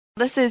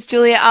This is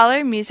Julia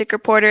Aller, music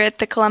reporter at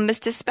the Columbus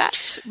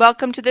Dispatch.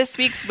 Welcome to this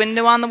week's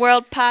Window on the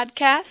World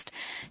podcast.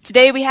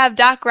 Today we have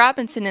Doc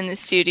Robinson in the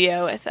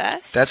studio with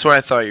us. That's why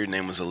I thought your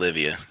name was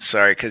Olivia.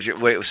 Sorry, because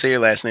wait, say your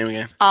last name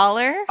again.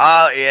 Aller.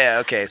 Oh, yeah,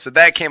 okay. So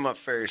that came up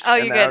first. Oh,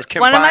 you're good.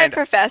 One of my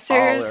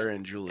professors, Aller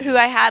and Julia, who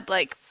I had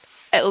like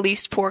at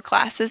least 4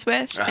 classes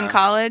with in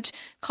college,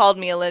 called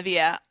me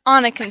Olivia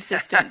on a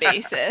consistent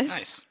basis.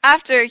 Nice.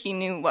 After he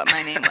knew what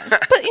my name was.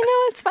 But you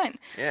know, it's fine.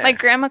 Yeah. My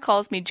grandma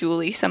calls me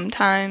Julie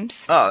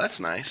sometimes. Oh, that's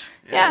nice.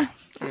 Yeah,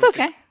 it's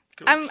okay.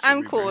 Good I'm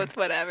rebrand. cool with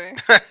whatever.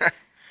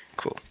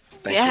 Cool.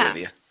 Thanks, Yeah.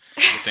 Olivia.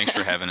 Thanks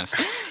for having us.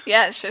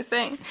 Yeah, sure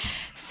thing.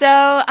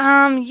 So,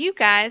 you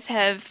guys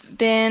have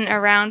been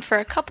around for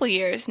a couple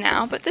years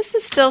now, but this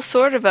is still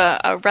sort of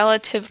a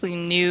relatively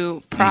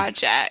new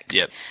project.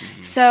 Yep.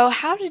 So,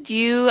 how did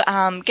you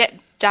get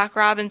Doc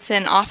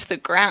Robinson off the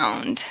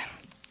ground?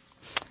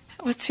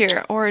 What's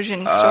your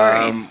origin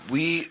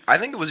story? I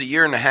think it was a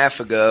year and a half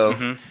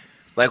ago.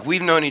 Like,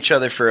 we've known each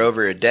other for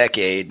over a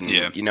decade.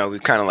 And, you know,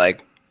 we've kind of,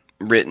 like,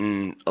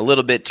 written a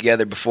little bit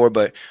together before,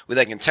 but we,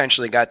 like,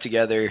 intentionally got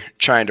together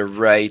trying to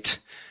write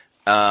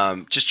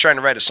a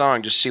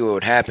song, just see what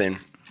would happen.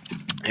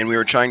 And we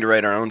were trying to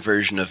write our own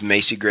version of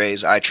Macy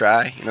Gray's I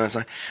Try. You know, it's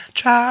like,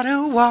 try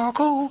to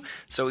walk on.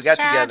 So we got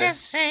together.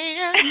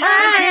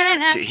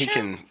 He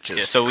can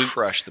just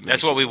crush the Macy.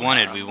 That's what we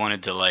wanted. We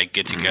wanted to, like,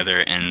 get together,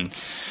 and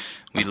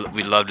we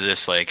loved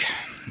this, like,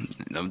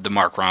 the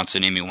Mark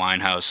Ronson, Amy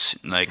Winehouse,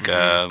 like,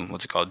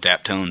 what's it called,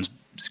 Daptones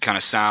kind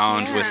of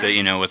sound with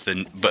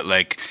the, but,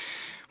 like,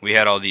 we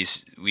had all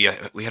these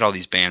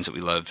bands that we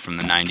loved from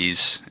the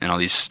 90s and all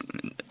these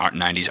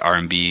 90s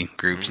R&B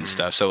groups and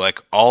stuff. So, like,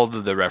 all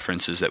of the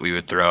references that we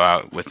would throw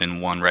out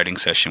within one writing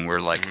session were,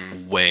 like,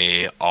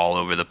 way all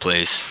over the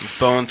place.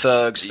 Bone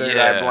Thugs, Third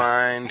Eye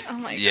Blind. Oh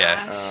my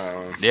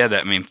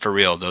gosh. For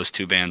real, those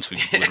 2 bands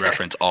we would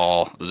reference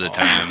all the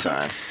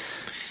time.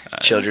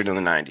 Children of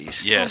the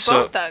 90s. Yeah,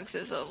 Bone Thugs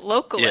is a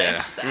localish,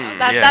 so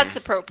that's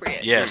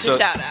appropriate. Yeah, so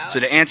shout out. So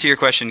to answer your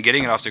question,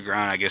 getting it off the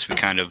ground, I guess we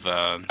kind of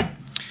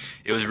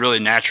it was really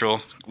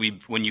natural.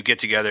 When you get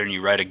together and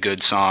you write a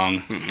good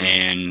song,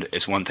 and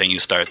it's one thing you'll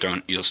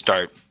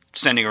start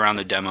sending around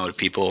the demo to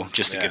people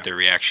just to get their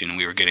reaction, and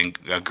we were getting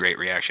a great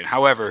reaction.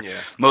 However,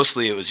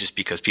 mostly it was just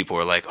because people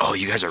were like, "Oh,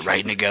 you guys are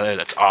writing together.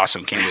 That's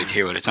awesome. Can't wait to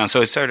hear what it sounds."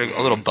 So it started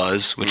a little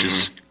buzz, which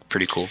is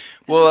pretty cool.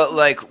 Well,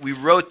 like, we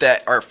wrote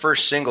our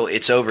first single,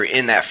 It's Over,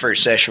 in that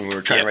first session. We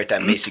were trying to write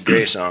that Macy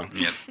Gray song.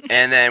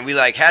 And then we,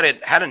 like, had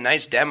a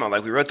nice demo.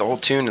 Like, we wrote the whole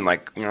tune in,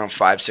 like,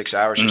 5-6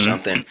 hours or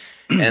something.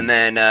 And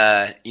then,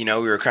 we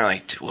were kind of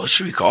like, what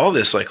should we call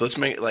this? Like, let's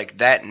make it, like,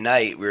 that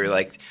night, we were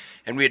like,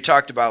 and we had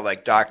talked about,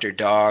 like, Dr.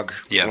 Dog,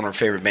 one of our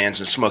favorite bands,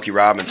 and Smokey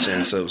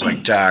Robinson. So it was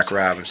like Doc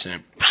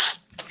Robinson.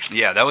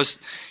 Yeah, that was,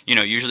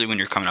 usually when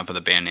you're coming up with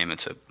a band name,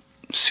 it's a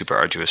super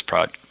arduous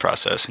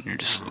process, and you're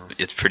just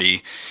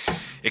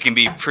it can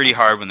be pretty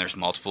hard when there's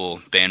multiple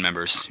band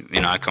members.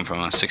 I come from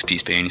a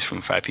 6-piece band, he's from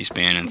a 5-piece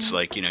band, and it's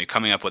like,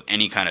 coming up with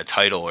any kind of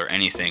title or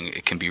anything,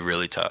 it can be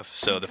really tough.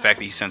 So the fact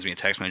that he sends me a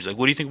text message like,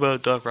 what do you think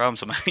about Doc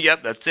Robinson? I'm like,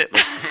 yep, that's it.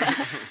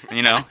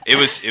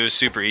 It was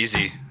super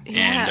easy.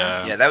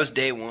 And that was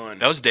day one.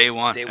 That was day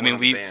one. Day one of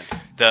the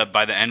band.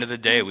 By the end of the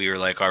day, we were,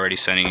 like, already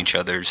sending each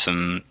other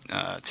some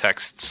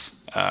texts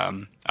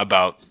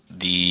about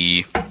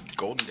the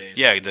golden days.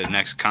 Yeah, the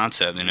next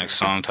concept, the next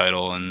song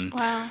title, and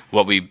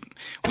what we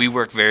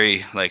work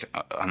very, like,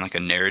 on, like, a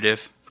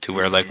narrative to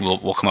where, like,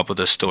 we'll come up with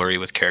a story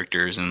with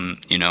characters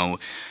and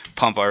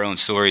pump our own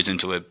stories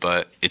into it,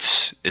 but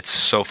it's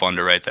so fun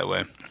to write that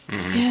way.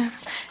 Yeah.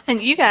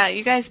 And you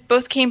guys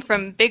both came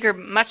from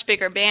much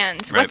bigger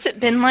bands. Right. What's it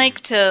been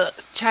like to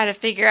try to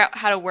figure out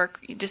how to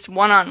work just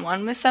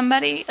one-on-one with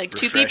somebody? Like,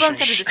 2 people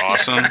instead of just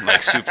awesome,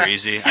 like, super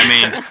easy. I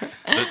mean,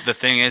 the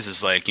thing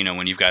is like,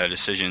 when you've got a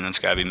decision that's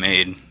got to be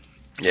made,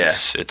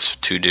 it's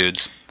 2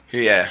 dudes.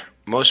 Yeah.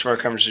 Most of our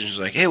conversations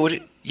are like, hey,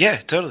 yeah,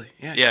 totally.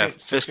 Yeah,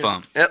 great. Fist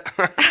bump. Yep.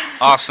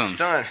 Awesome. It's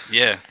done.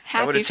 Yeah.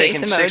 That would have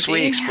taken 6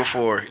 weeks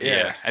before.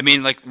 Yeah. I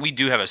mean, like, we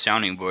do have a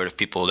sounding board of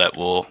people that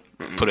will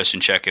put us in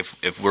check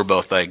if we're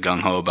both, like,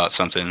 gung-ho about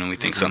something and we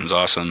think something's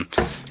awesome,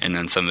 and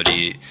then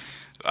somebody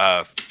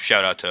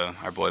shout out to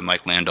our boy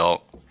Mike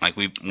Landahl. Like,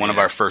 one of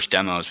our first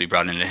demos we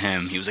brought into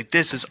him, he was like,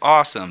 this is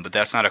awesome, but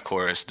that's not a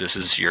chorus, this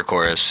is your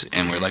chorus.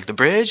 And we're like, the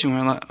bridge? And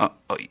we're like,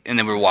 oh. And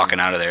then we're walking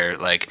out of there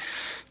like,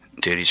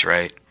 dude, he's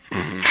right.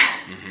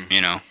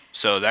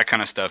 So that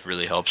kind of stuff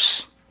really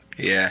helps.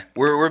 Yeah,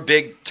 we're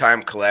big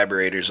time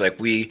collaborators. Like,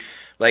 we're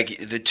at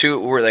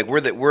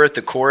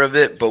the core of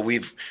it, but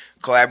we've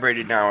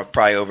collaborated now with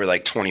probably over,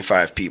 like,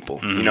 25 people.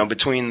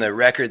 Between the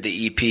record,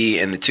 the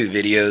EP, and the 2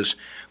 videos,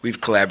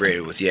 we've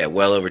collaborated with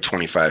well over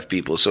 25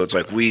 people. So it's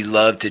like, we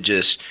love to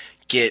just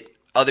get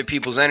other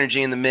people's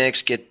energy in the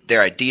mix, get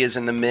their ideas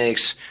in the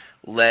mix,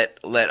 let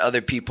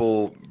other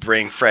people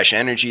bring fresh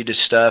energy to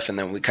stuff, and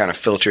then we kind of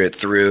filter it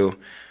through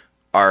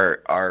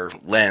our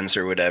lens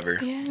or whatever.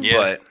 Yeah.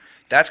 But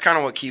that's kind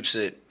of what keeps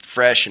it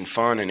fresh and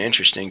fun and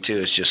interesting too.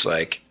 It's just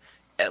like,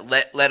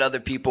 let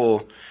other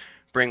people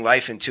bring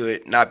life into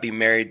it, not be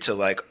married to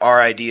like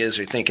our ideas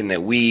or thinking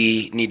that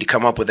we need to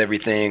come up with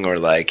everything or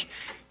like,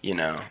 you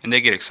know. And they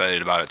get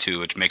excited about it too,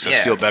 which makes us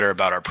feel better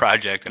about our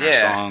project and our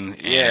song.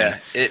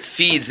 And, it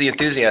feeds, the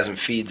enthusiasm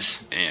feeds.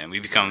 And we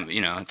become,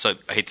 you know, it's I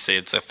hate to say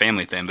it's a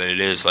family thing, but it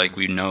is like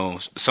we know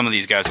some of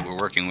these guys that we're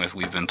working with.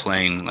 We've been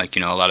playing like,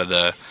 you know, a lot of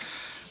the,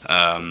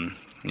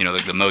 you know,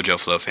 like the Mojo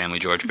Flow family,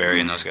 George Berry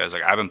and those guys.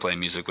 Like I've been playing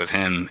music with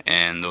him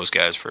and those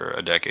guys for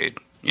a decade.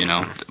 You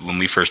know, when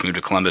we first moved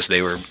to Columbus,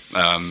 they were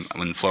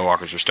when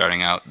Floorwalkers were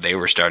starting out. They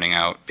were starting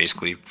out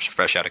basically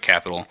fresh out of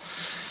Capitol,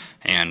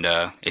 and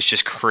it's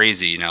just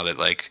crazy now that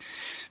like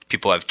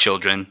people have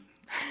children,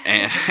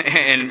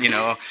 and you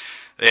know,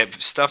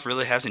 stuff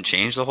really hasn't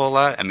changed a whole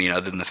lot. I mean,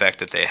 other than the fact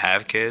that they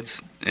have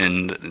kids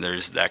and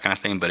there's that kind of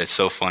thing. But it's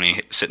so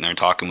funny sitting there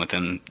talking with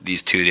them,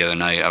 these two the other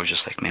night. I was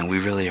just like, man, we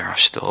really are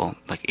still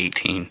like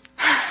 18.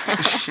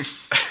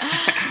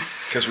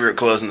 Because we were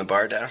closing the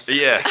bar down?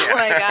 Yeah. Oh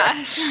my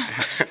gosh.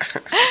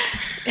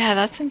 Yeah,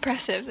 that's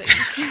impressive.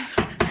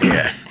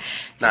 Yeah.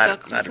 Still Not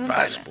closing the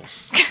bar advisable.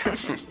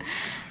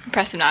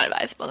 Impressive, not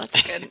advisable.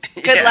 That's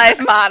a good life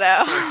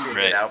motto.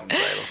 Good album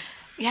title.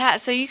 Yeah,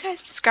 so you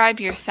guys describe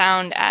your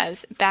sound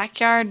as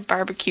backyard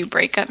barbecue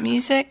breakup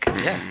music.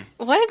 Yeah.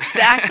 What does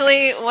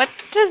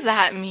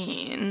that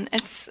mean?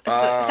 It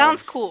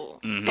sounds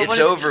cool. Mm-hmm. But It's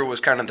Over was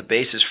kind of the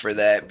basis for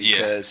that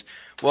because,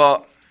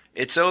 well,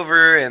 It's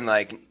Over and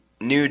like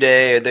New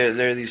Day,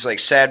 they're these like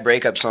sad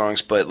breakup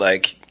songs, but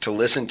like to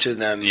listen to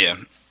them,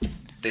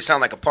 they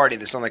sound like a party.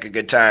 They sound like a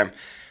good time.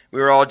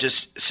 We were all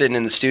just sitting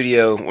in the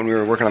studio when we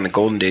were working on the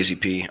Golden Days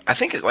EP. I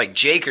think it's like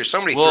Jake or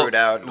somebody threw it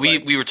out.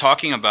 We were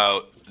talking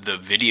about the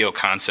video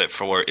concept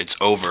for It's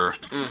Over,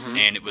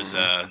 and it was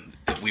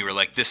we were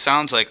like, this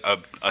sounds like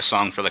a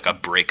song for like a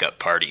breakup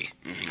party,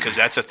 because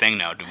that's a thing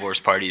now, divorce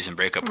parties and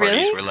breakup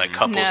parties, where like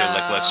couples are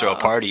like, let's throw a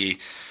party.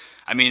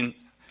 I mean,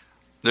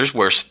 there's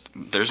worse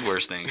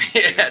things.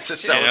 To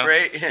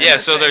celebrate. You know? Yeah,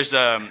 so there's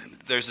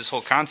this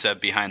whole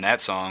concept behind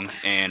that song,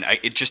 and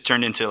it just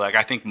turned into like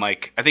I think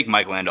Mike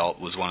Landau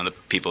was one of the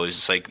people who's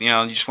just like, you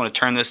know, you just want to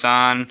turn this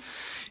on.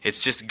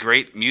 It's just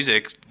great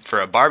music for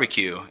a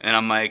barbecue, and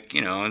I'm like,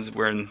 you know,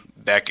 we're in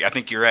back. I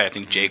think you're right. I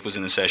think Jake was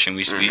in the session.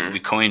 We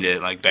coined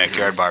it like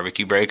backyard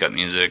barbecue breakup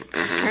music.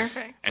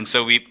 Perfect. And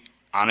so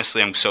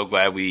honestly, I'm so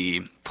glad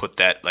we put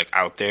that like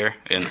out there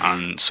and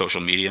on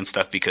social media and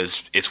stuff,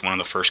 because it's one of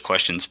the first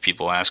questions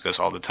people ask us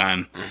all the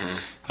time.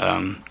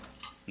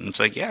 And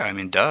it's like, yeah, I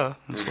mean, duh,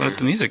 that's what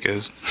the music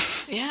is.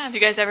 Yeah, have you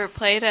guys ever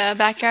played a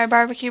backyard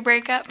barbecue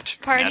breakup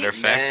party? Matter of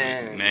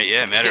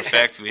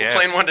fact, we have. We're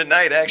playing one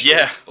tonight, actually.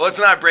 Yeah. Well, it's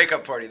not a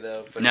breakup party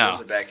though, but No. it was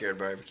a backyard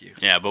barbecue.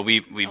 Yeah, but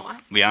we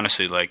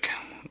honestly like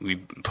we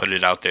put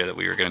it out there that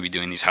we were going to be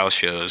doing these house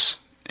shows,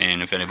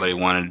 and if anybody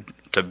wanted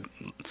to,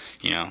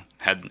 you know,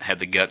 had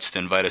the guts to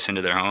invite us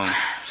into their home,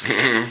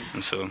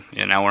 and so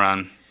yeah, now we're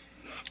on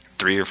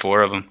 3 or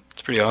 4 of them.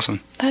 It's pretty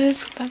awesome.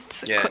 That's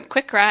a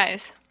quick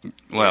rise.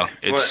 Well,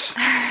 it's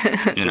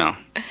you know,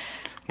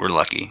 we're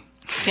lucky.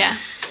 Yeah,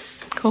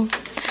 cool.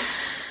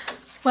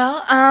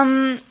 Well,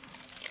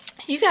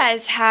 you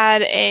guys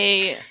had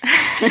a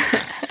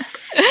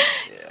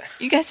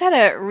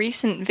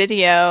recent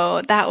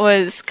video that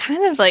was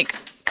kind of like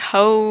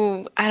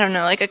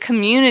like a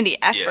community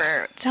effort.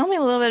 Yeah. Tell me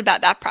a little bit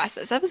about that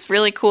process. That was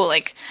really cool.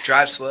 Like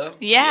Drive Slow?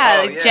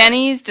 Yeah, Oh, like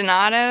Jenny's,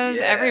 Donato's,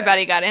 Yeah.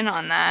 everybody got in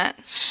on that.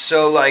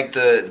 So like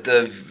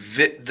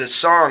the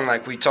song,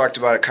 like we talked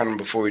about it kind of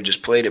before we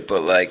just played it,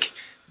 but like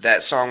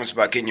that song was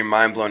about getting your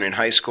mind blown in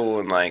high school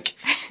and like,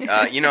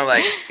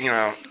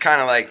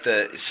 kind of like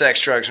the sex,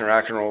 drugs, and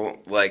rock and roll,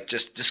 like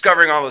just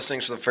discovering all those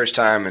things for the first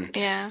time.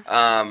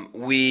 And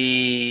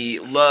we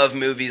love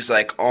movies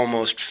like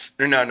Dazed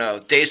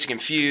and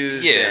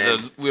Confused. Yeah,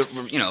 and, we're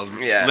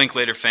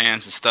Linklater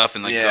fans and stuff,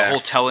 and like the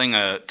whole telling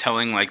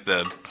like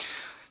the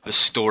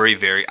story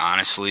very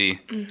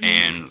honestly.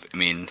 And I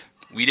mean,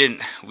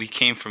 we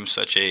came from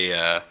such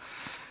a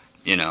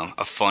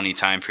a funny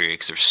time period,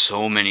 because there's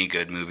so many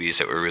good movies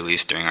that were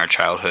released during our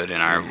childhood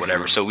and our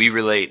whatever. So we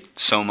relate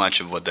so much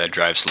of what that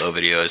Drive Slow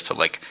video is to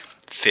like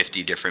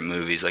 50 different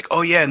movies. Like,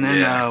 oh yeah, and then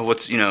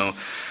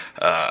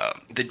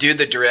the dude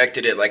that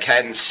directed it like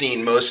hadn't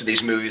seen most of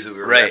these movies that we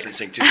were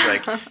referencing to.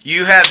 Like,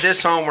 you have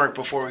this homework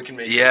before we can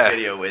make this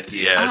video with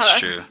you. Yeah, that's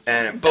true.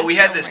 But we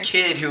had this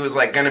kid who was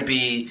like going to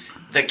be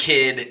the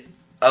kid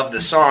of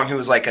the song, who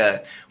was like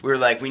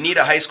we need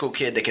a high school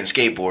kid that can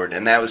skateboard,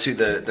 and that was who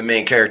the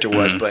main character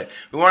was. But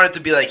we wanted it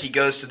to be like he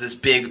goes to this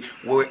big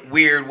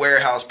weird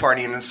warehouse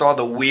party and it's all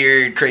the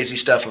weird crazy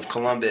stuff of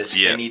Columbus,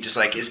 and he just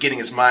like is getting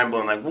his mind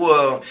blown, like,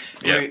 whoa.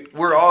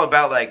 We're all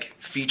about like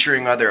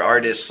featuring other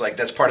artists, like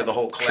that's part of the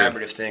whole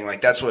collaborative thing.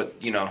 Like that's what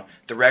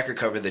the record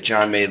cover that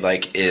John made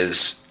like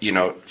is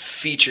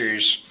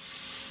features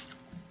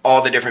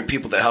all the different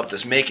people that helped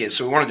us make it.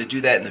 So we wanted to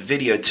do that in the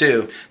video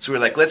too. So we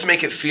were like, let's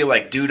make it feel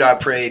like Doodah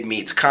Parade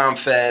meets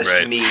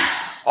Comfest meets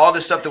all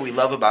the stuff that we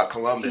love about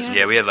Columbus.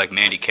 Yeah, we had like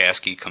Mandy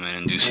Caskey come in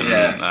and do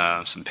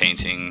some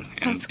painting,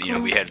 and That's you know,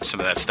 cool. we had some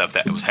of that stuff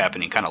that was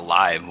happening kind of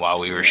live while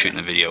we were shooting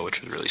the video,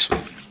 which was really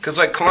sweet. Because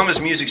like Columbus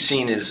music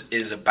scene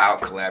is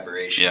about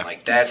collaboration. Yeah.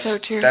 Like that's So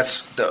true.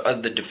 that's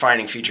the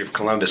defining feature of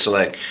Columbus. So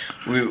like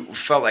we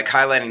felt like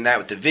highlighting that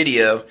with the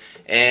video,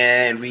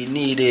 and we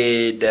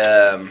needed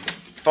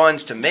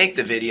funds to make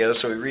the video,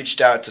 so we reached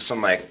out to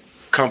some like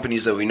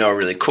companies that we know are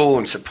really cool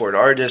and support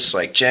artists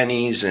like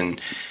Jenny's and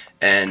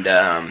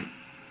the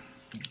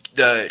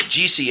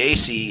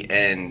GCAC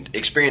and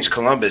Experience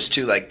Columbus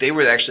too. Like they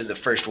were actually the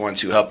first ones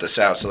who helped us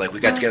out. So like we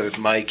got together with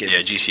Mike and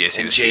GCAC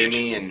and was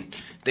Jamie, huge. and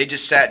they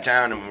just sat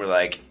down and were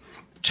like,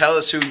 "Tell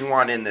us who you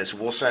want in this."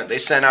 They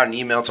sent out an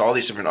email to all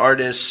these different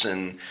artists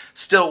and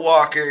Still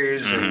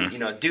Walkers and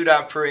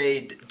Doodah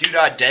Parade.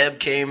 Doodah Deb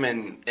came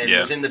and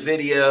was in the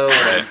video.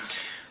 And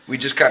we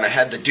just kind of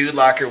had the Dude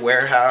Locker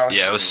warehouse.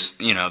 Yeah, it was,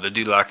 the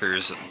Dude Locker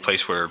is a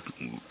place where,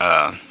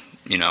 a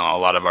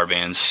lot of our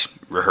bands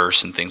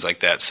rehearse and things like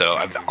that. So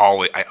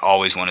I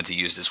always wanted to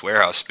use this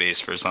warehouse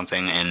space for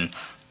something, and,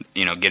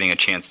 getting a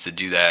chance to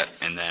do that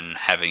and then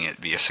having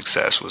it be a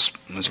success was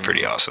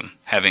pretty awesome.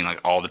 Having like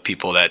all the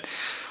people that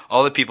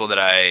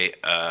I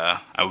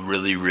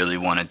really, really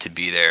wanted to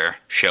be there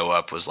show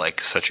up was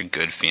like such a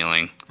good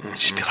feeling.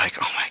 Just be like,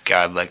 oh my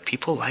God, like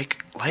people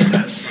like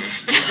us.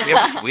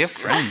 We have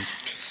friends.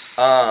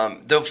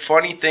 The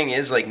funny thing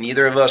is, like,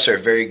 neither of us are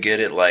very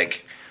good at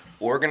like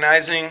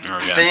organizing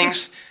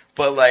things,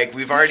 but like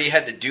we've already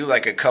had to do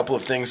like a couple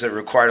of things that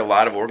required a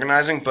lot of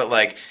organizing, but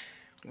like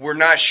we're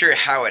not sure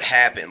how it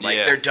happened. Like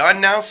they're done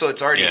now, so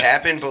it's already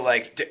happened, but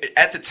like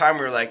at the time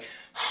we were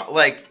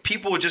like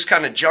people just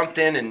kind of jumped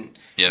in and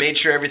made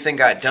sure everything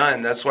got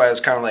done. That's why I was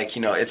kind of like,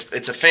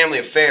 it's a family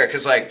affair,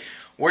 because like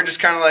we're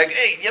just kind of like,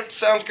 hey, yep,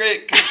 sounds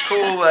great,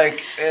 cool,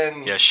 like,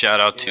 and shout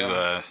out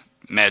to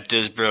Matt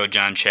Disbrow,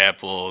 John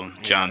Chappell,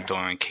 John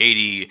Thorne,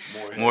 Katie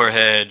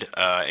Moorhead,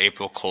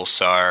 April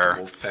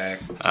Colsar,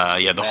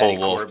 Wolfpack, the whole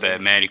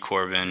Wolfpack, Maddie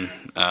Corbin.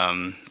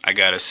 I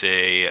gotta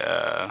say,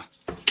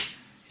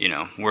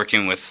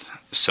 working with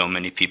so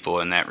many people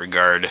in that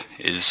regard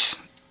is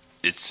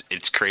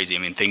it's crazy. I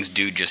mean, things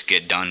do just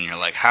get done. And you're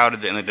like, how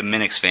did the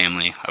Minix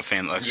family,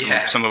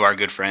 some of our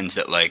good friends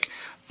that like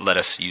let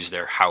us use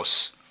their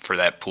house for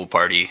that pool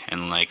party,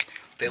 and like.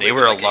 They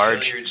were a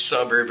large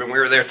suburb, and we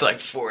were there till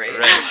like 4 a.m.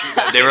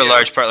 Right. They were a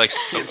large part. Like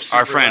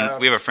our friend, loud.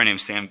 we have a friend named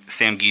Sam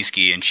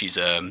Gieske, and she's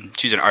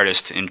an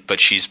artist, but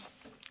she's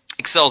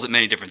excels at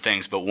many different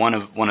things. But one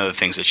of the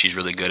things that she's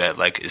really good at,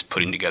 like, is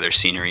putting together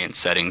scenery and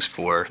settings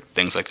for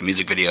things like the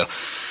music video.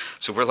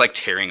 So we're like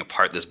tearing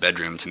apart this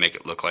bedroom to make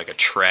it look like a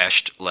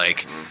trashed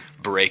like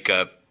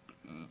breakup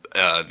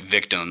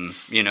victim,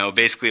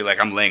 basically like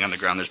I'm laying on the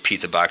ground, there's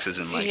pizza boxes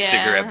and like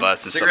cigarette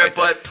butts and stuff like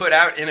that. Put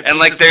out in a and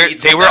like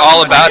they were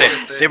all about it.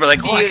 They were like,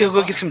 oh, I could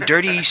go get some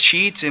dirty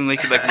sheets and like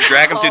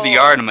drag them through the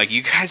yard. I'm like,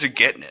 you guys are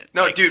getting it.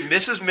 No, like, dude,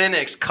 Mrs.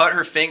 Minix cut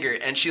her finger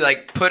and she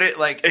like put it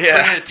like put it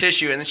in a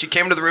tissue, and then she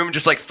came to the room and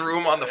just like threw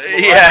them on the floor.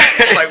 Yeah.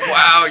 It's like,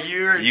 wow,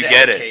 you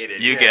get dedicated.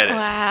 it. You get it.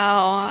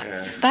 Wow.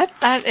 Yeah.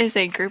 That is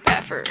a group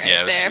effort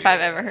right there, if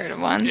I've ever heard of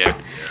one. Yeah.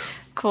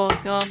 Cool.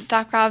 Well,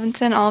 Doc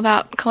Robinson, all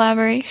about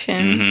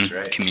collaboration That's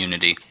right.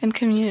 Community. and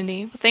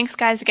community. Well, thanks,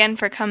 guys, again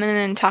for coming in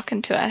and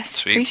talking to us.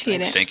 Sweet.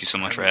 Appreciate it. Thank you so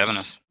much for having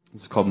us.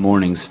 It's called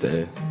Morning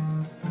Stay.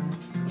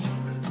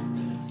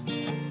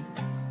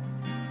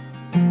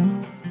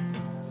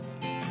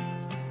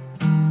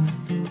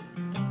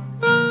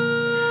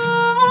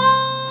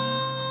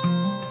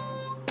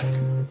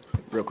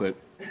 Real quick.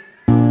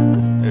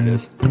 There it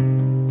is.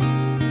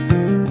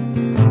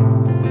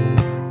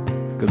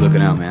 Good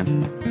looking out,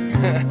 man.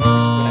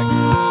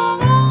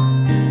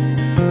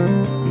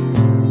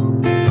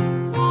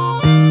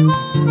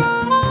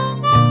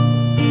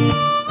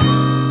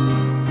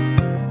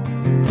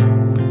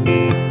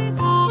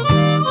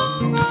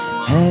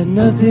 Had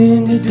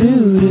nothing to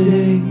do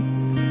today.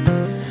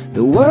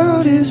 The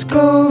world is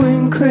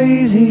going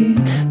crazy,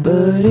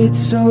 but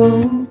it's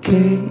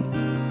okay.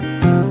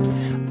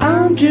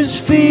 I'm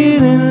just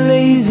feeling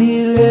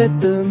lazy, let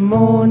the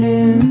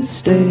morning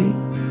stay.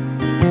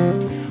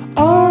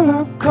 All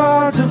our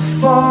cards are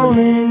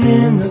falling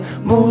in the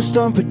most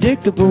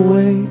unpredictable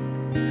way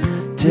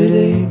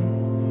today.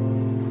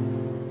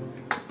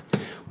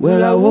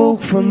 Well, I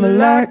woke from the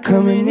light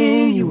coming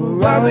in. You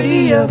were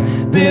already up,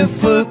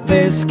 barefoot,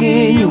 bare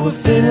skin. You were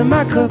filling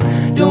my cup.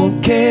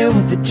 Don't care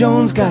what the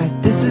Jones got,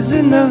 this is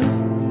enough.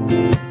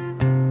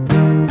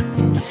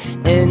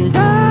 And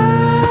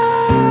I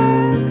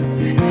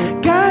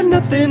got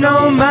nothing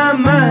on my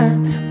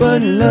mind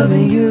but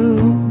loving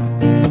you.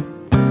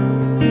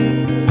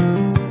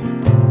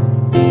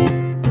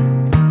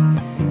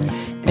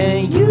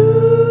 And you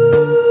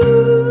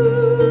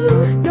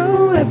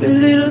know every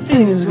little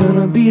thing is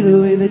gonna be the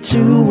way that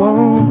you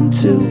want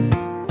to.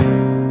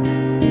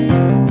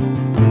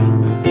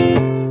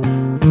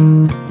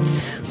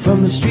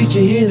 From the street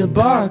you hear the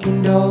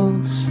barking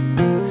dogs.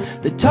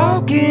 The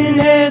talking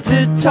heads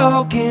are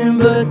talking,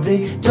 but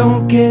they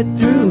don't get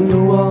through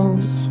the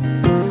walls.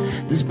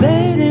 This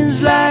bed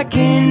is like like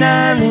an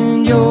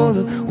island, you're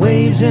the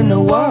waves and the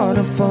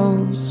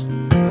waterfalls.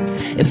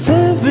 If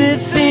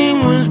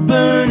everything was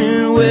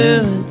burning,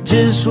 well, it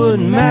just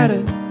wouldn't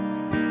matter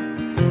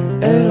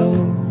at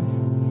all.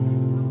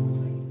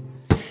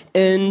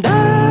 And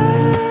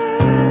I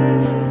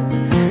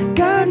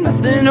got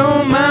nothing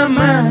on my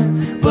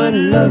mind but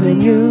loving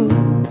you.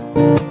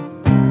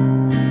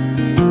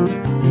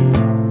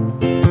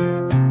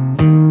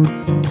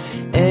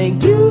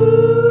 And you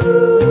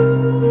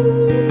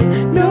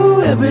know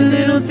every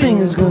little thing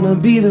is gonna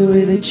be the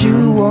way that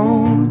you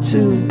want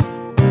to.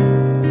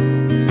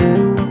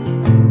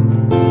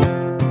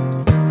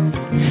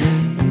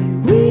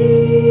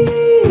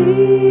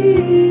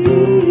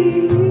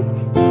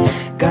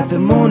 Got the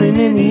morning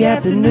and the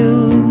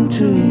afternoon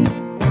too.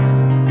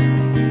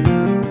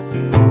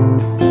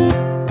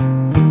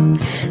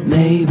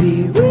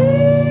 Maybe we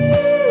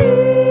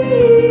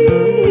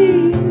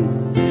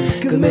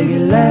could make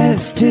it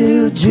last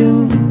till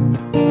June.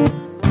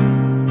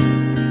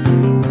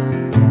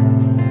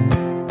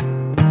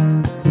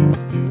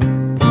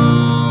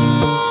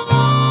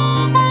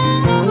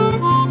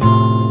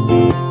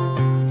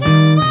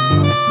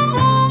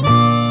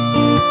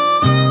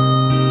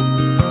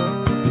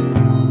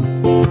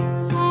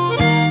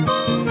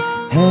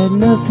 Had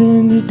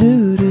nothing to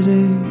do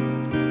today.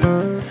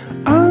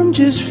 I'm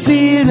just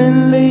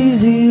feeling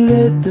lazy,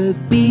 let the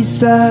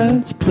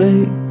B-sides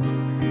play.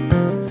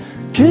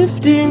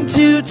 Drifting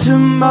to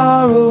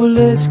tomorrow,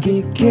 let's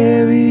get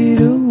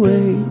carried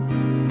away.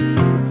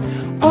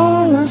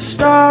 All the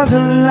stars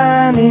are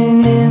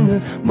lining in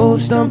the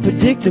most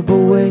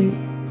unpredictable way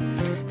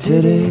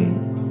today.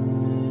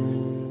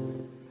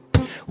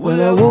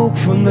 Well, I woke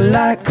from the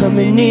light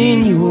coming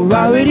in, you were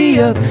already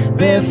up.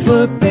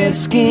 Barefoot, bare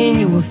skin,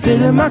 you were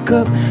filling my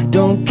cup.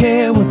 Don't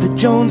care what the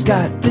Jones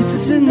got, this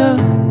is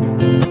enough.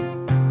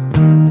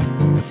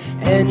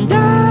 And I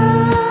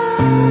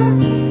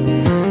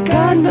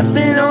got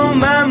nothing on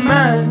my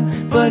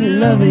mind but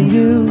loving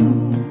you.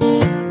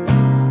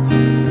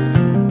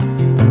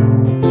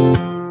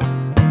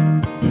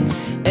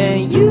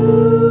 And you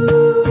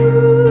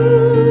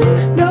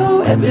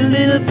know every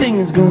little thing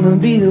is gonna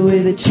be the way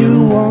that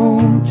you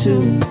want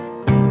to.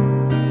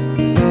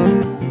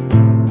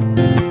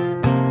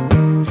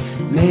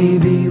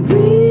 Maybe we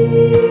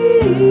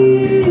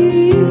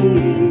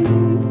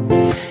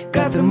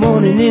got the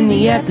morning in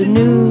the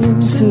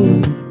afternoon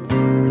too.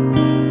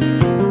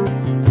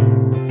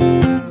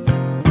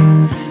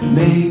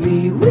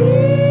 Maybe we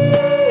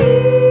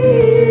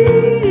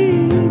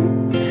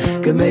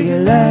could make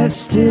it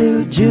last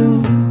till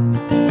June.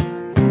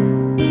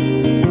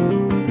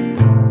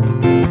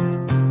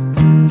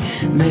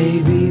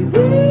 Maybe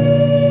we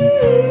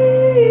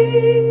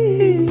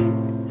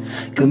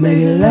could make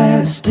it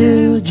last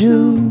till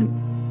June.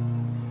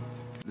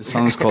 The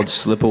song's called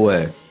Slip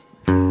Away.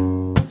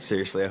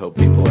 Seriously, I hope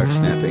people are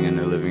snapping in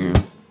their living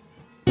room.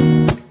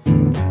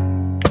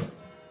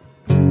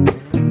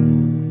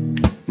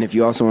 And if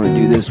you also want to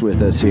do this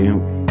with us here,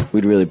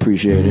 we'd really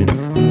appreciate it.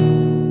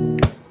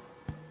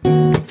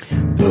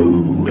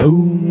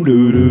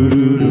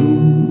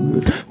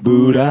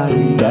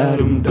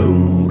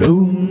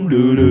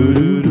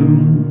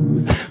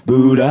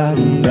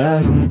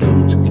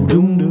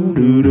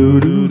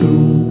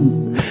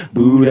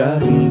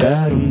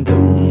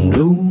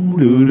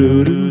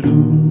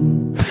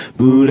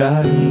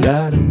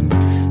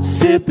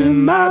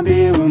 Sipping my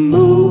beer, we're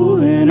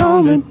moving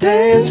on the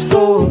dance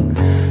floor.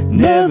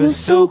 Never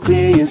so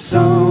clear, you're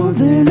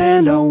something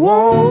and I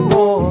want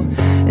more.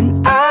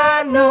 And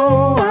I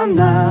know I'm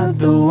not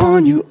the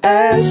one you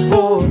asked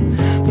for,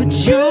 but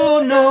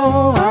you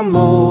know I'm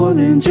more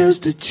than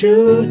just a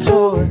chew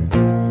toy.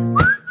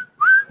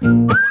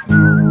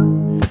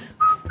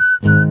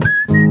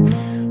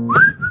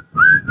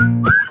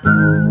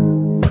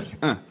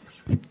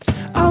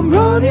 I'm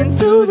running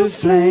through the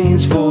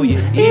flames for you.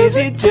 Is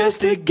it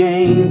just a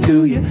game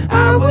to you?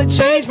 I would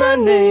change my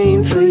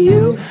name for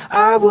you.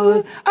 I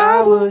would.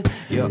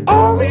 You're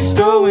always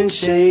throwing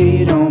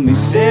shade on me,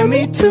 send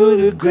me to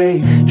the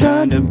grave,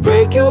 trying to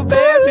break your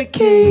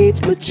barricades,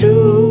 but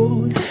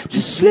you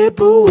just slip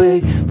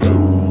away.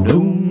 Boom,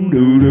 boom,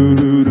 doo doo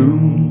doo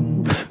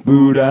doo.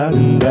 Boo da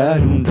dum da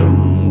dum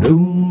dum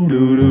dum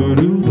doo doo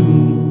doo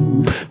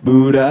doo.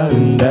 Boo da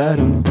dum da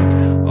dum.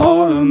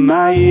 All of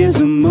my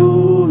ears are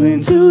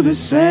moving to the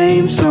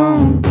same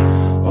song.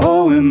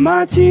 Oh, and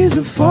my tears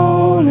are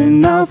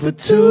falling out for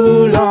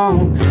too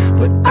long.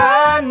 But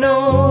I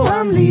know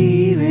I'm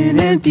leaving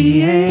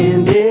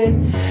empty-handed,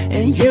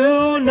 and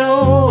you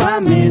know I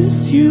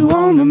miss you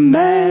on the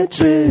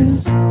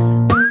mattress.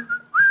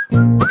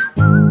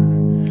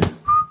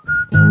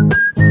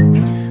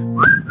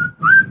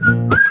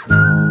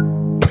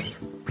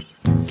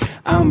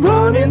 I'm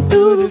running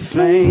through the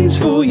flames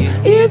for you.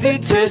 Is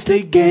it just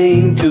a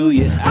game to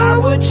you? I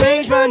would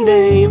change my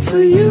name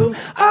for you.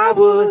 I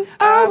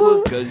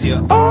would, cause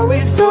you're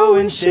always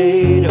throwing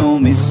shade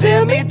on me,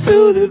 send me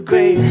to the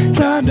grave,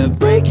 trying to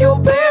break your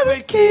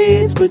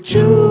barricades, but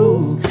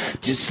you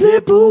just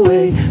slip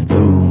away.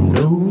 Do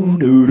do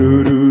do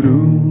do do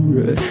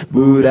do.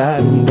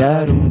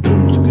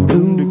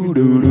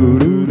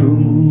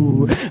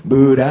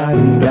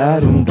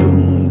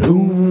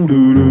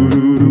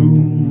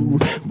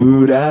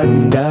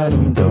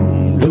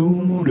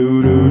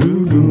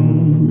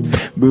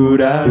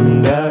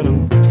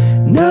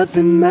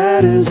 Nothing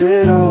matters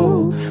at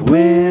all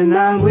when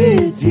I'm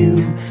with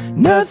you.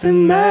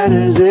 Nothing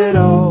matters at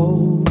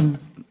all.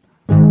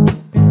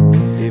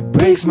 It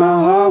breaks my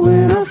heart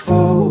when I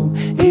fall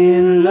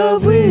in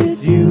love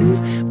with you.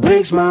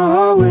 Breaks my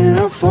heart when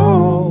I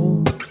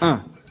fall.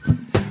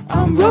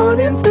 I'm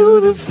running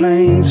through the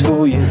flames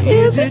for you.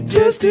 Is it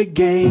just a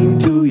game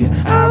to you?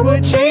 I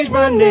would change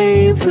my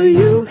name for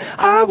you.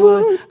 I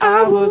would.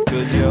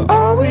 Cause you're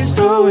always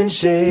throwing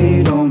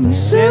shade on me.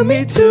 Send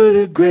me to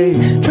the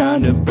grave,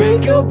 trying to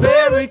break your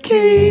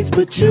barricades,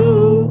 but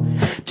you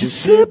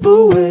just slip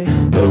away.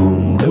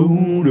 Doom,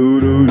 doom,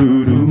 doo, doo,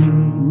 doo,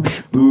 doo.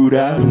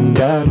 Boo-da-dum,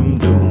 da-dum,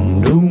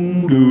 doom,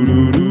 doom, doo,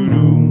 doo, doo,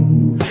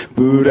 doo.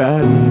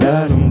 Boo-da-dum,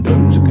 da-dum,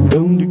 doom,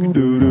 doo, doo,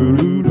 doo,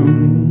 doo, doo.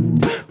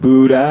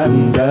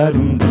 Boo-da-dum,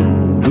 da-dum,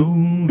 doom,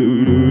 doom,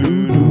 doo, doo,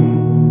 doo,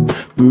 doo.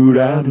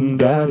 Boo-da-dum,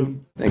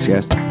 da-dum. Thanks,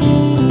 guys.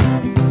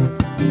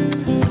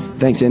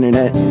 Thanks,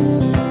 Internet.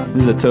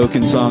 This is a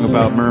token song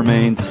about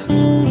mermaids.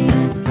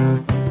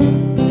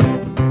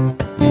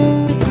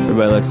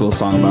 Everybody likes a little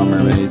song about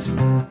mermaids.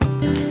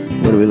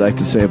 What do we like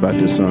to say about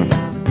this song?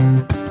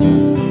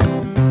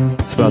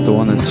 It's about the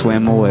one that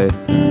swam away.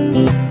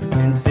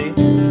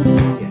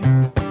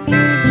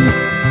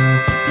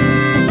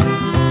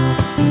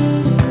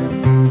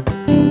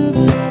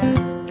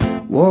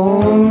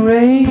 Warm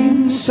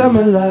rain,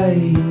 summer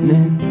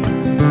lightning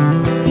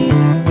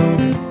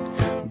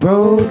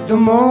broke the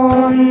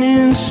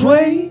morning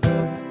sway.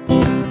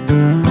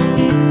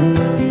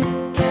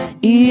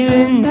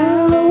 Even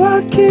now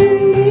I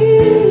can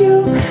hear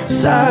your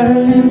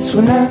silence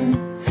when I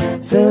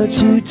felt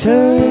you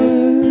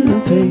turn the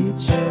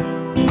page.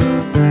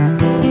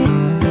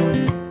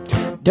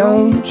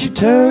 Don't you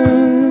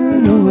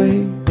turn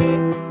away.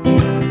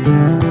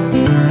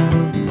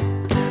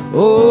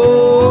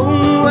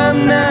 Oh,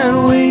 I'm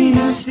not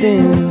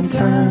wasting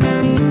time.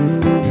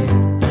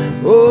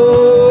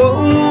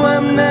 Oh,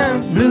 I'm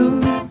not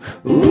blue.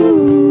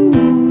 Ooh.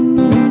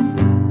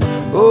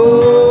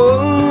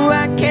 Oh,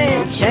 I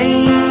can't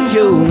change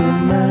your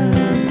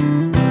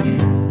mind.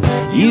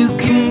 You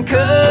can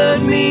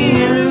cut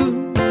me loose.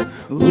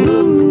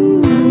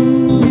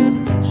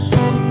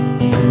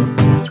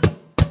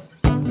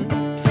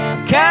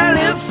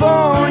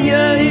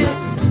 California is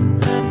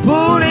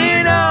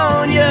pulling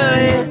on your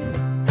head.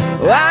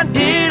 I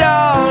did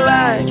all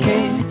I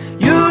can.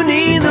 You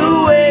need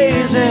the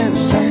waves and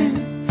sand.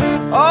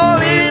 All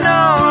in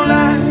all,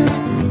 I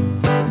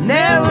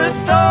never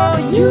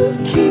thought you'd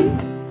keep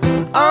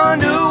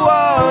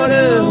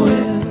underwater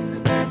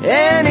with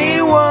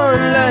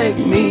anyone like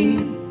me.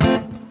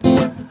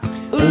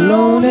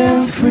 Alone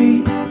and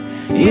free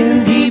in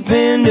the deep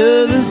end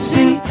of the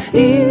sea.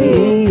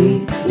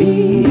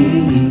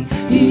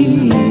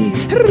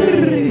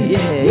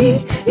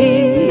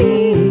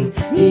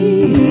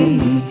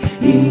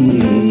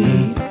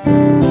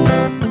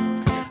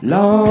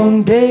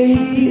 Long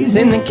days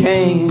in the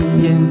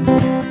canyon,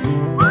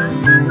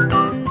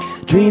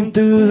 dream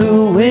through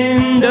the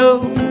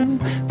window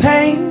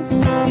panes,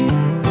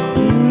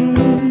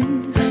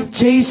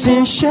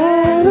 chasing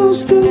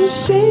shadows through the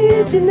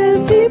shades and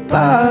empty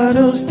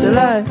bottles till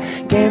I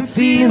can't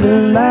feel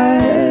the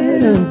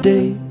light of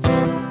day.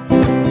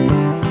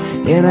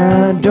 And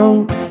I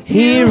don't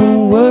hear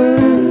a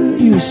word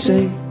you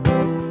say.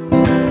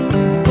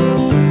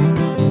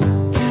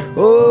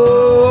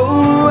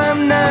 Oh,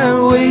 I'm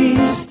not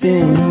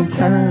wasting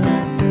time.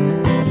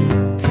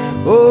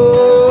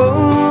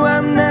 Oh,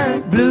 I'm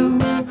not blue.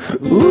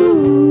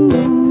 Ooh.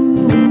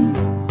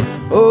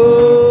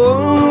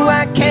 Oh,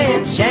 I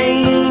can't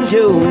change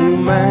your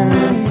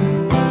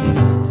mind.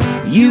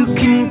 You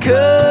can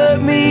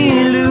cut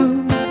me loose.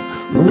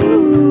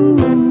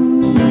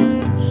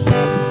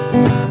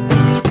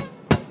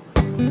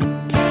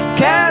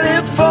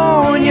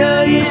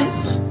 California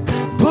is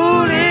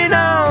pulling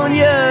on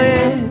your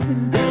head.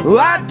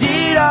 I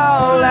did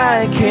all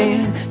I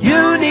can.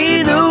 You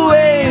need the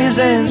waves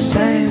and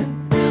sand.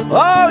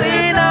 All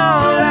in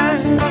all, I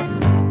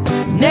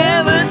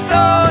never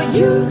thought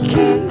you'd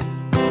keep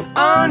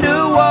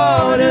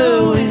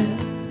underwater with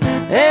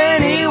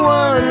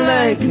anyone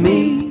like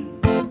me.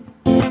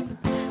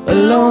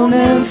 Alone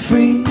and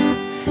free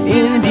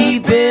in the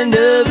deep end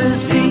of the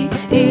sea.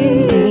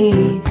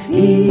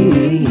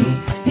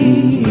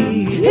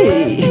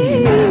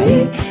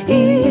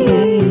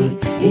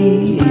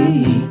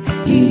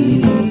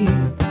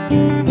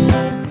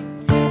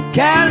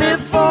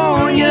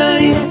 California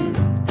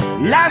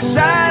in las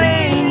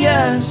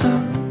arenas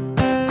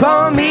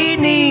con mi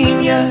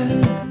niña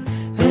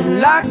en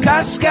la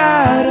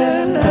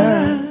cascada.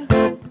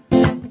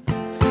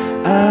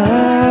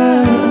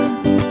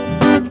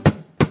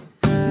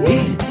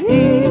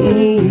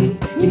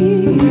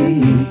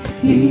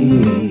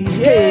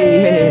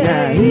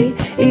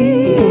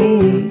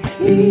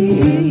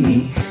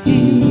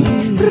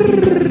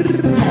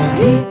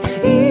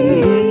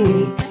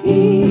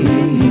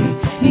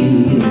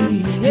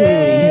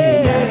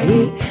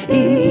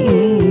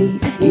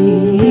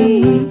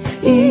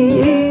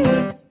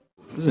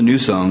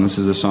 song. This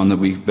is a song that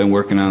we've been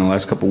working on the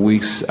last couple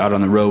weeks out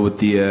on the road with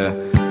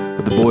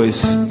the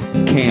boys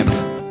camp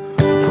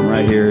from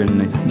right here in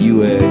the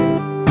UA.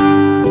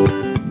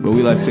 But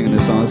we like singing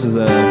this song. This is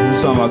a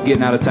song about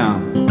getting out of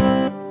town.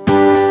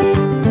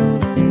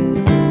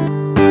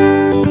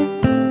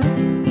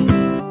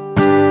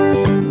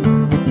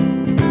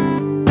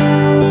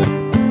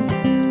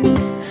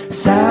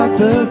 South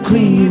of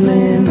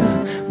Cleveland,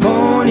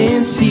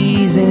 morning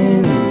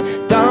season,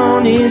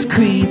 dawn is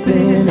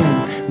creeping,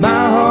 and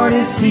my heart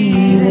is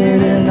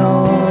seething, and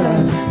all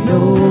I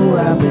know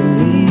I've been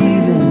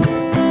leaving.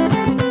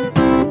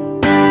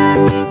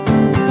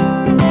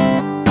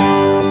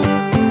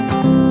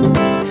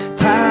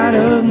 Tired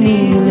of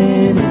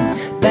kneeling,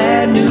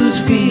 bad news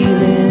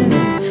feeling,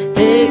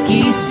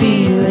 achy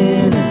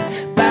ceiling,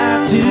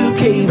 about to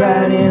cave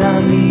right in.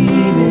 I'm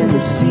leaving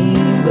the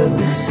scene, but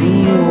the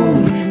scene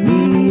won't leave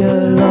me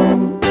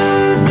alone.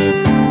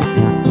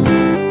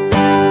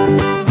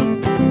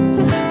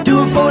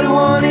 Doing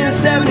 41 in a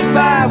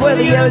 75, where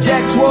the Yellow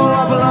Jackets wore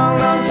off a long,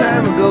 long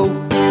time ago.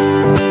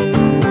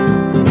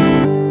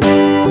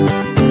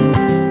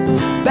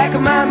 Back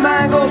of my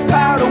mind goes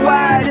powder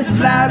white. It's as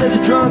loud as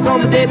a drunk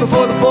on the day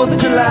before the 4th of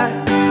July.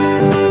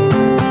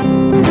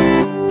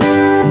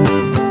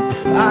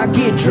 I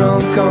get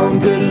drunk on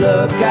good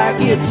luck, I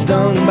get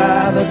stung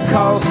by the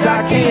cost.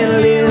 I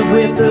can't live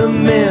with the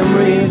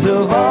memories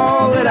of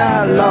all that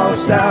I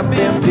lost. I've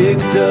been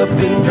picked up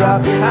and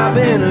dropped, I've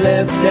been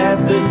left at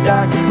the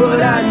dock,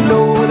 but I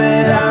know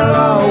that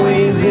I'll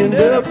always end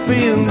up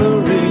in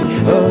the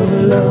ring of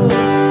love,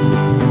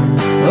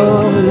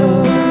 of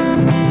love,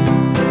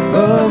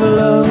 of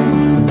love.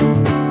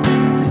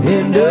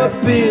 End up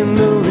in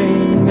the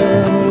ring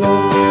of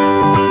love.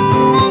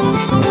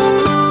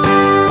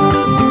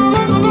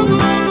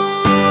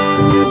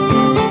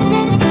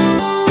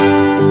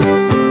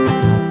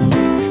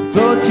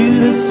 To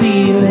the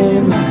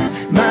ceiling, my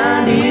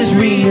mind is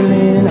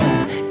reeling.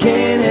 I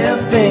can't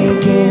help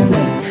thinking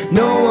that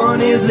no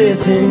one is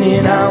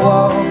listening. I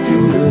walk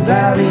through the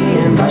valley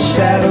and my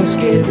shadow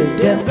scared the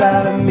death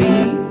out of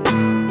me.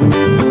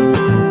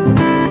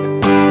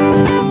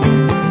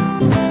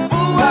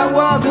 Four white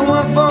walls and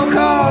one phone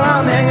call.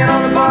 I'm hanging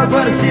on the bars,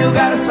 but I still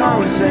got a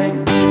song to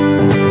sing.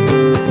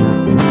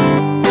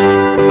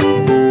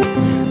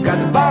 Got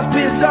the boss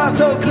pissed off,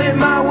 so clip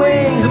my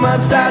wings. I'm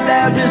upside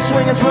down, just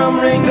swinging from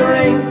ring to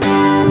ring.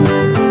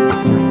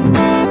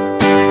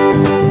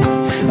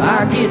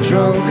 I get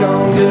drunk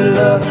on good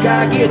luck,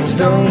 I get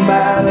stung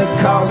by the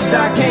cost.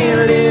 I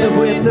can't live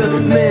with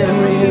the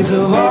memories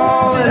of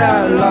all that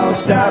I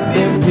lost. I've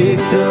been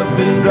picked up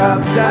and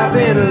dropped, I've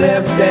been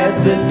left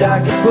at the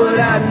dock, but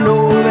I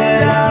know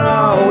that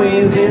I'll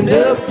always end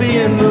up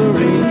in the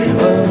ring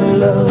of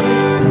love,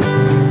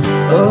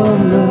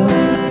 of love,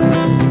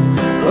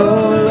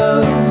 of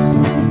love.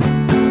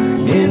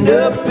 End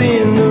up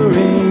in the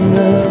ring of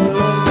love.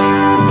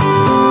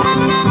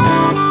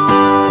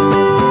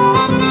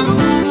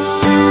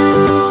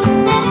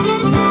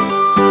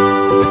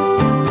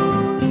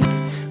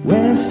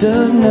 West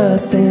of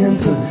nothing,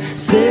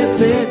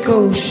 Pacific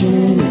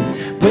Ocean,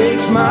 it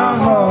breaks my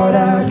heart,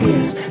 I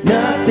guess.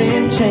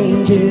 Nothing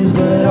changes,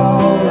 but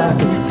all I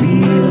can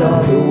feel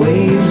are the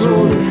waves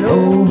rolling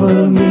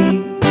over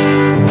me.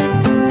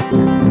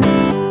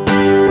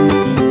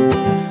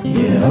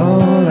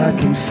 All I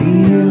can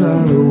feel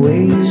are the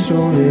waves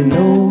rolling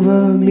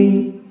over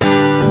me.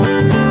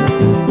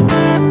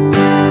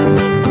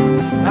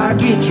 I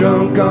get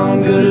drunk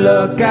on good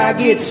luck, I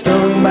get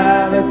stung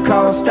by the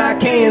cost. I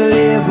can't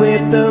live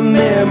with the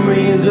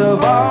memories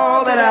of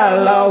all that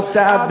I lost.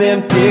 I've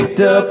been picked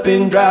up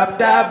and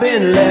dropped, I've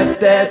been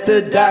left at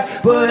the dock,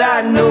 but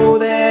I know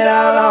that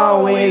I'll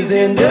always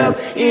end up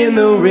in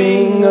the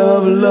ring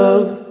of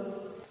love.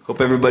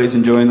 Hope everybody's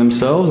enjoying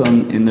themselves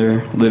in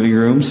their living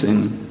rooms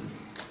and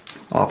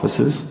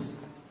offices.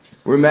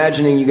 We're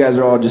imagining you guys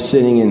are all just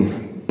sitting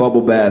in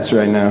bubble baths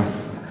right now.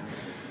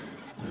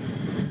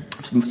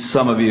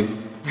 Some of you.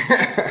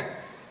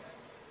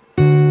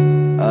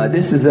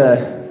 This is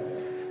a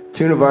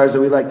tune of ours that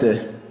we'd like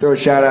to throw a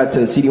shout out to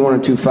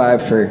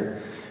CD1025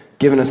 for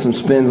giving us some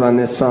spins on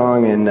this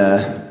song and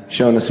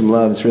showing us some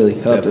love. It's really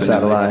helped us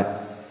out a lot.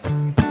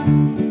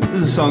 This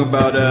is a song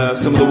about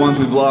some of the ones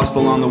we've lost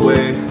along the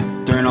way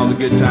during all the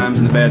good times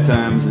and the bad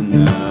times,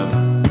 and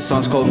the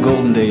song's called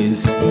Golden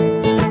Days.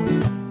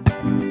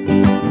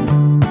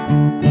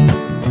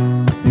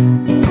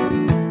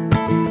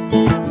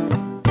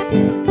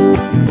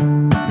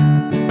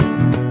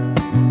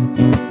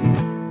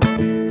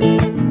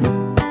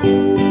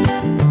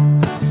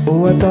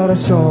 Oh, I thought I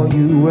saw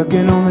you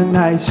working on the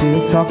night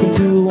shift, talking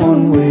to a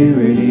one-way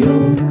radio,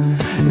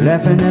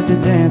 laughing at the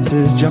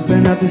dancers,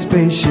 jumping out the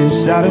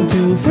spaceships, out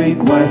into a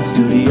fake white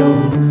studio.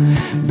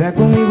 Back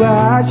when we were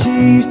high, she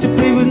used to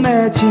play with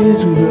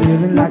matches. We were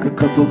living like a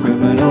couple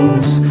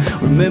criminals.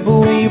 Remember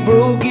when you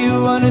broke, you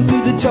were running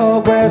through the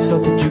tall grass,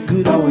 thought that you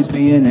could always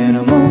be an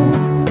animal.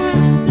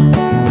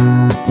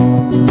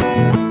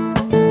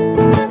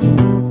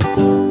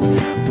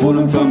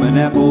 Pulling from an an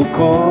apple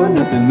core,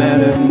 nothing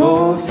mattered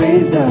more.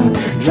 Phased out,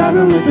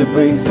 driving with the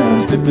brakes out,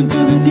 slipping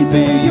through the deep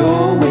end.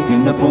 You're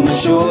waking up on the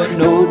shore,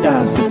 no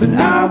doubt, slipping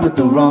out with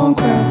the wrong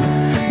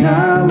crowd.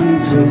 Now we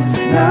twist,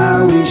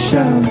 now we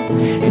shout.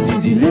 It's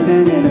easy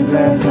living in a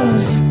glass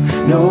house.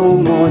 No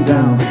more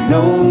down,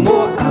 no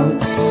more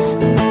outs.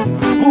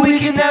 We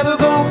can never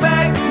go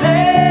back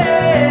there.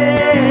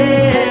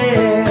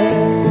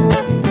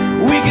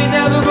 We can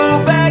never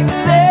go back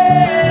there.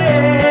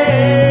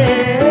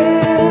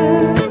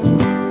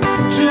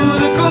 To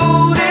the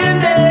golden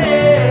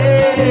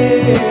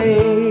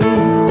days.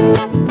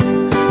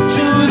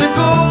 To the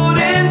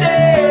golden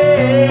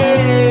days.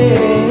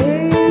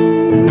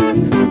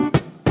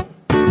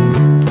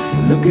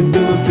 Looking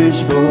through a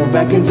fishbowl,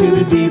 back into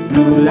the deep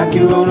blue, like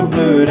you're on a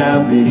blurred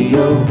out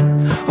video.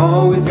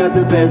 Always got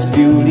the best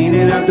view,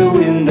 leaning out the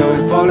window,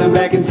 falling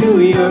back into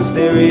your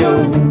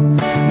stereo.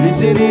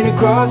 Listening to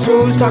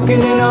crossroads,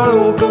 talking in our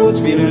own codes,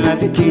 feeling like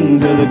the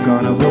kings of the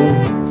carnival.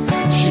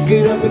 Shook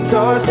it up and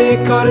tossed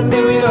it, caught it,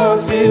 then we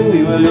lost it.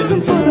 We were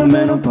losing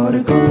fundamental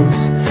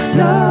particles.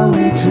 Now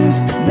we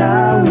twist,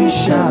 now we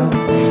shout.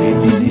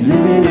 It's easy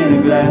living in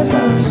a glass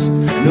house.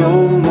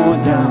 No more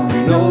down,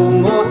 no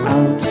more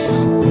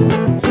outs.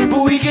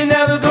 But we can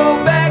never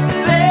go back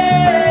there.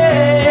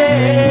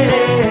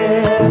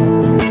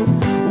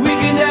 We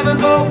can never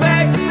go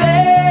back there.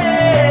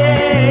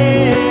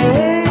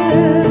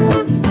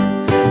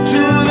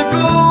 To the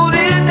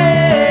golden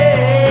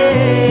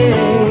days.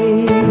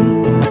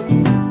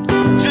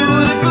 To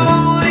the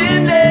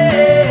golden days.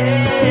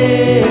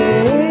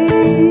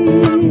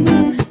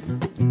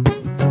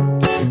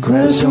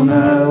 Crash on the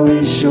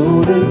highway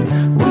shoulder.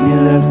 When you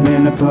left,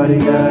 man, the party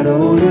got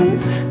older.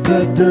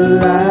 Cut the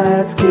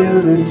lights,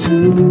 kill the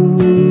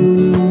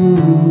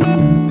tune.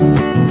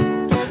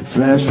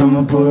 Flash from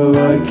a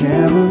Polaroid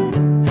camera.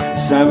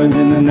 Sirens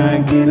in the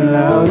night getting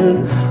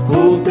louder.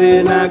 Hope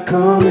they're not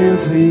coming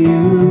for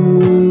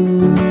you.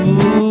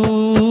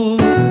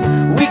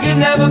 We can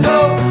never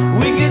go,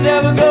 we can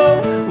never go,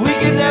 we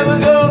can never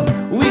go,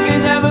 we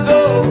can never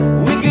go,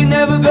 we can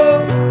never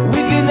go, we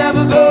can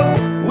never go,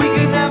 we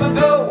can never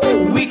go,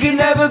 we can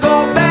never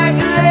go back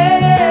there.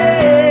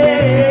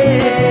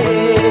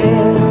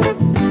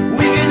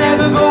 We can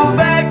never go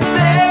back there.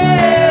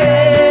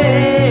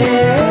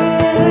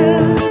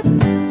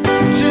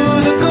 To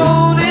the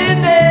golden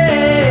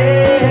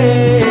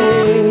days.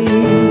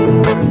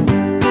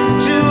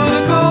 To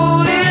the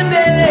golden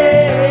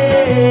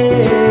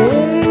days.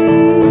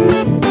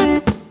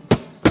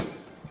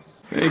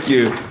 Thank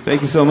you.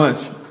 Thank you so much.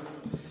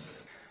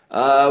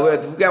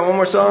 We got one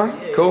more song?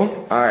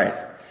 Cool? All right.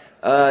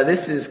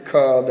 This is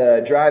called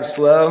Drive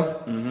Slow.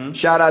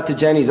 Shout out to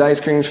Jenny's Ice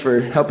Creams for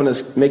helping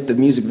us make the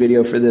music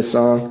video for this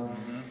song.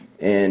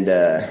 And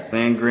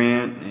Land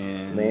Grant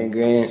and Land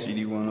Grant.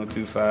 CD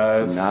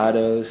 1025.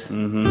 Donados.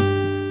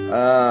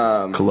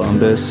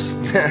 Columbus.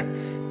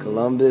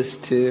 Columbus,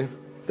 too.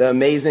 The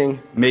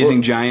Amazing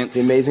Giants.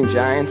 The Amazing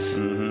Giants.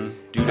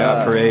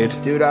 Doodah Parade.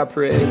 Doodah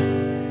Parade.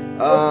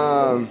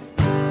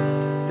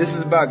 This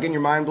is about getting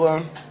your mind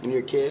blown when you're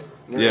a kid.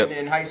 Yep.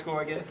 In high school,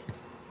 I guess.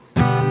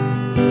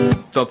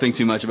 Don't think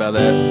too much about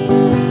that.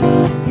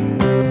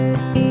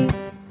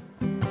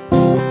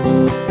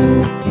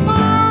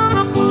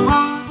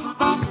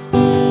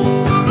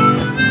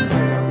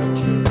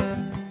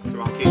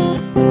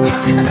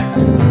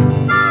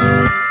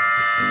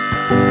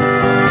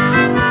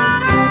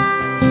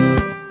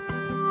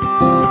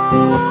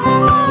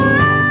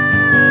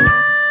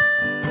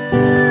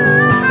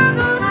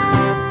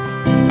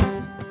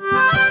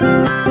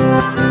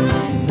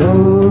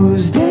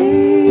 Those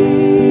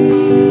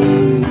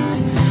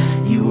days,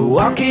 you were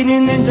walking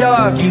in the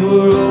dark, you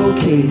were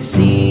okay.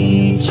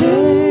 Sea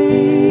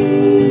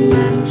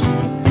change,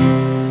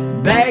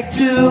 back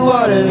to the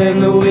water, then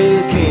the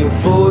waves came.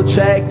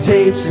 4-track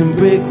tapes and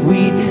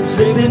brickweed,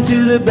 slid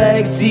into the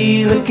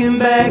backseat, looking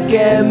back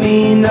at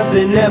me.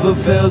 Nothing ever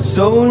felt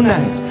so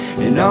nice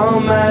in all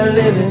my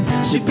living.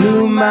 She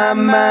blew my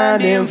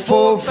mind in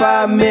 4 or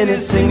 5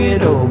 minutes,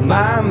 singing, oh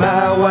my,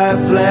 white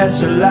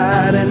flash of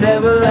light, an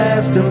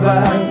everlasting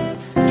vibe.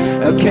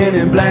 A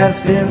cannon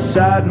blast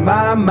inside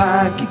my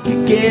mind,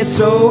 could get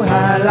so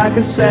high like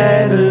a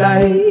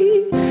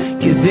satellite.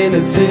 Kiss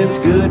innocence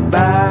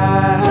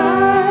goodbye.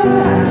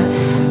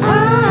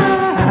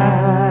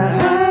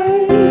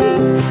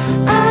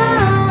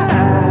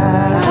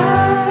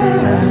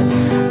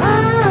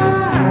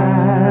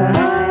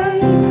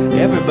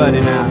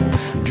 Everybody now,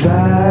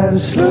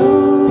 drive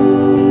slow.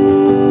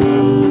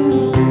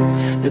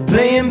 They're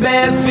playing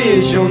Bad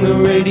Fish on the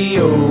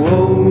radio.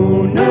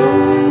 Oh no,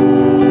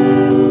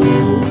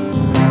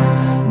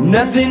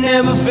 nothing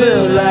ever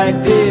felt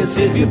like this.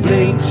 If you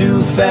blink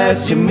too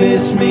fast, you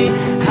miss me.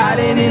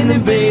 Hiding in the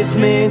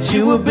basement,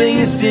 you would bring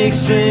a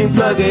 6-string,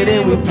 plug it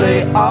in, we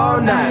play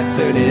all night.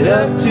 Turn it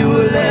up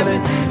to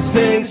 11,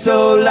 sing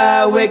so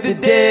loud, wake the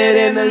dead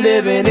and the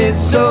living. It's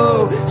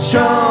so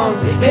strong,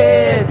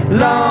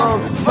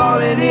 headlong,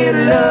 falling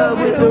in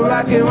love with the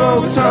rock and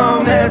roll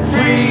song. That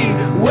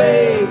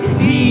freeway,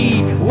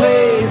 heat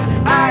wave,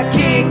 I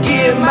can't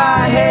get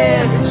my head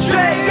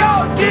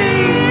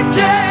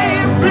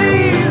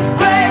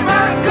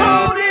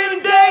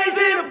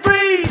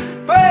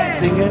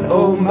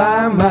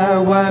my,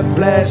 white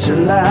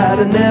flashing light,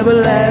 an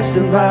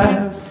everlasting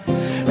vibe.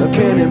 A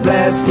cannon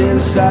blast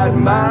inside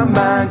my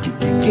mind,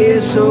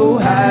 get so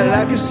high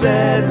like a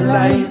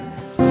satellite.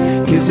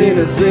 Kiss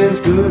innocence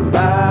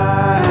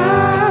goodbye.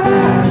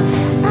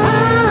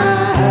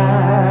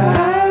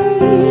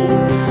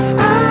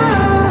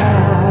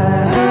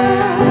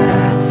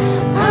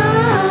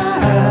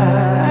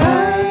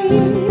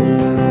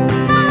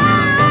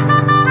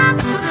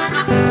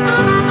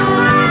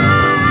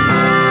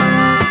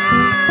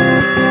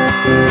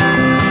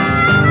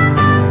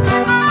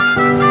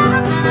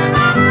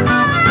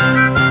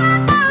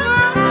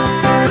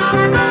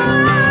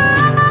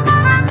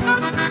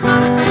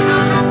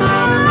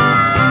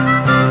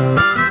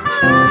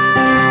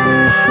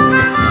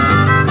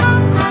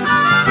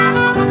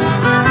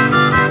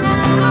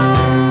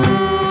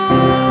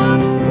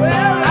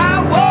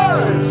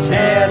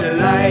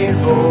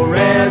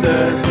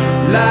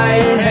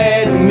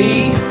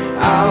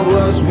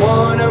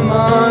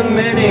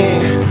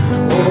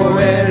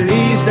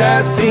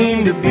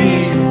 Seem to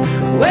be.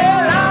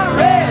 Well, I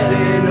read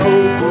an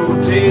old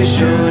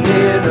quotation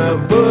in a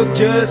book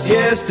just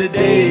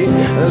yesterday.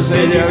 I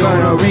said you're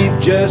gonna reap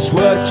just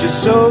what you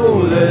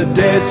sow. The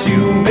debts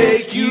you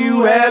make,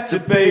 you have to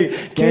pay.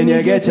 Can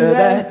you get to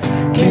that?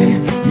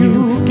 Can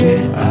you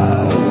get?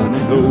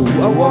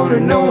 I wanna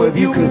know if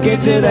you can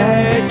get to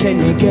that. Can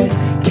you get?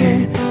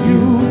 Can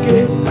you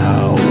get?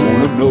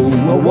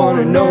 I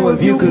wanna know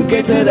if you can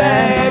get to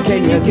that.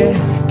 Can you get?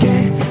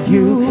 Can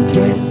you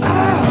get?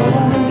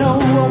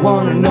 I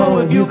wanna know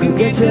if you can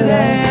get to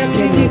that.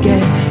 Can you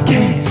get?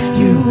 Can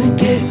you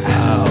get?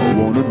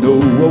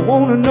 I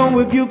wanna know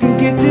if you can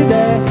get to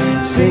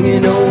that.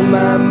 Singing, oh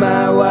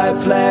my, white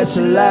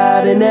flashing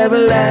light, an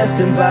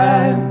everlasting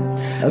vibe.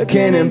 A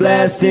cannon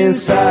blast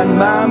inside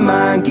my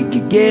mind,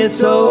 get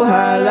so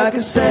high like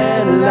a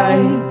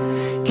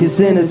satellite. Kiss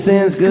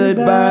innocence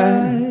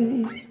goodbye.